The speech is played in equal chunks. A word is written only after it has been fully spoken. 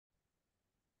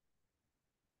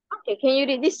Okay, can you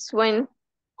read this one?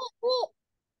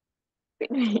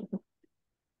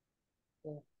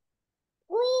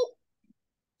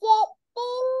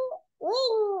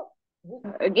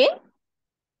 Again?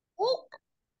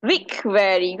 Rick,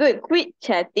 very good. Quit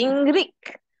chatting,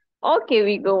 Rick. Okay,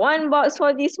 we go one box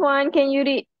for this one. Can you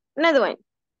read another one?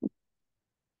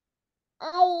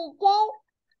 I can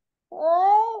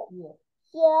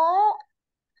hear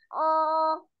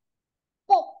a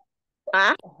tick.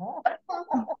 Ah,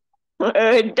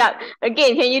 duck.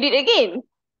 Again, can you read again?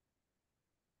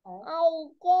 I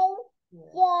can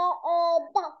hear a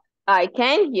duck. I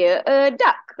can hear a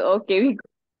duck. Okay, we go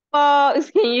box.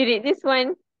 Can you read this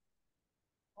one?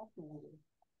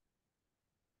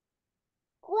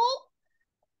 Quick,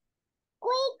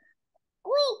 quick,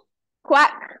 quick.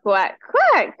 Quack, quack,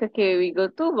 quack. Okay, we go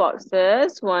two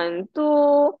boxes. One,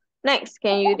 two. Next,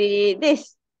 can you read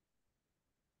this?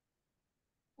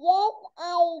 Yes,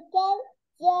 I can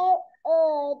hear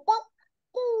a duck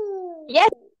too. Yes,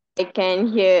 I can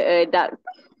hear a duck.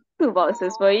 Two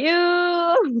boxes for you.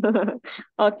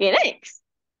 Okay, next.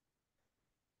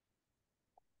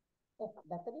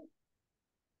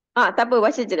 Tak apa,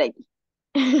 baca je lagi.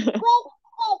 Quick,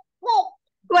 quick, quick.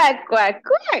 Quack, quack,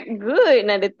 quack. Good.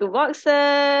 Another two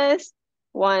boxes.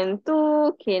 One,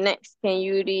 two. Okay, next. Can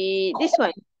you read this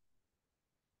one?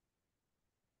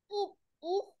 It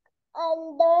is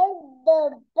under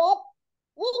the bed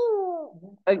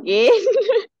wing. Again.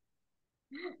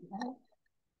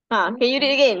 Can you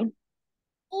read again?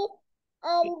 It's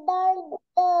under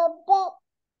the bed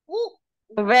wing.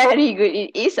 Very good.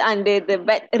 It is under the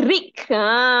bed. Rick.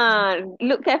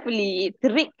 Look carefully. It's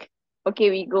Rick.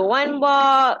 Okay, we go one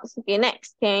box. Okay,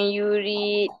 next. Can you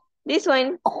read this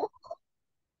one?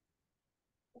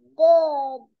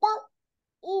 The duck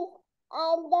is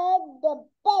under the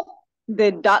bed.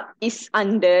 The duck is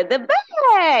under the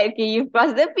bed. Okay, you've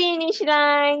crossed the finish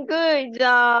line. Good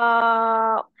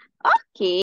job.